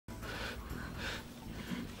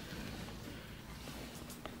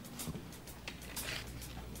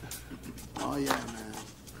Oh, yeah, man.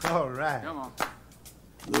 All right. Come on.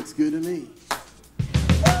 Looks good to me.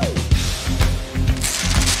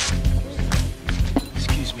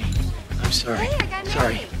 Excuse me. I'm sorry. Hey, I got an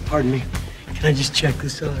Sorry. A. Pardon me. Can I just check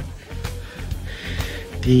this out?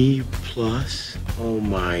 D plus? Oh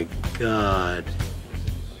my God.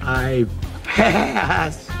 I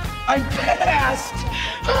passed. I passed.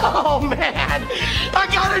 Oh man. I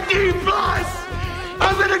got a D plus.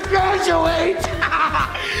 I'm gonna graduate.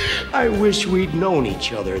 I wish we'd known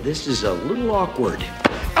each other. This is a little awkward.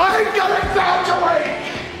 I'm gonna graduate.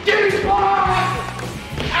 D plus.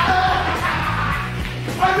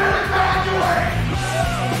 I'm gonna graduate.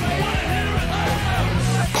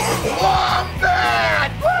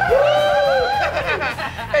 Wombat!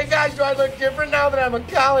 Hey guys, do I look different now that I'm a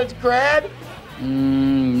college grad?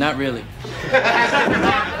 Not really.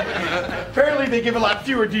 Apparently they give a lot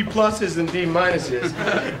fewer D pluses than D minuses.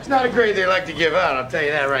 It's not a grade they like to give out, I'll tell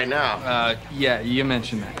you that right now. Yeah, you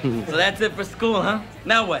mentioned that. So that's it for school, huh?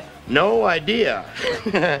 Now what? No idea.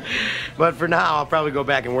 But for now, I'll probably go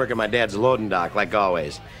back and work at my dad's loading dock, like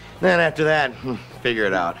always. Then after that, figure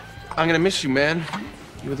it out. I'm gonna miss you, man.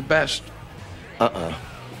 You were the best.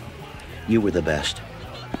 You were the best.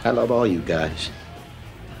 I love all you guys.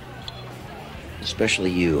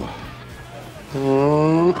 Especially you.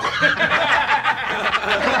 I'm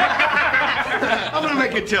gonna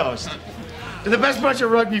make a toast to the best bunch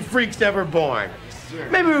of rugby freaks ever born.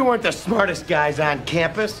 Maybe we weren't the smartest guys on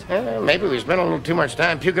campus. Maybe we spent a little too much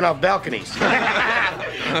time puking off balconies.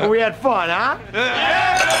 But we had fun, huh?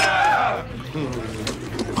 Yeah!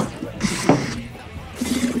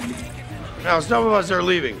 Now, some of us are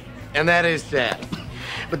leaving, and that is sad.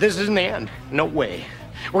 But this isn't the end. No way.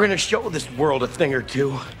 We're gonna show this world a thing or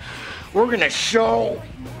two. We're gonna show...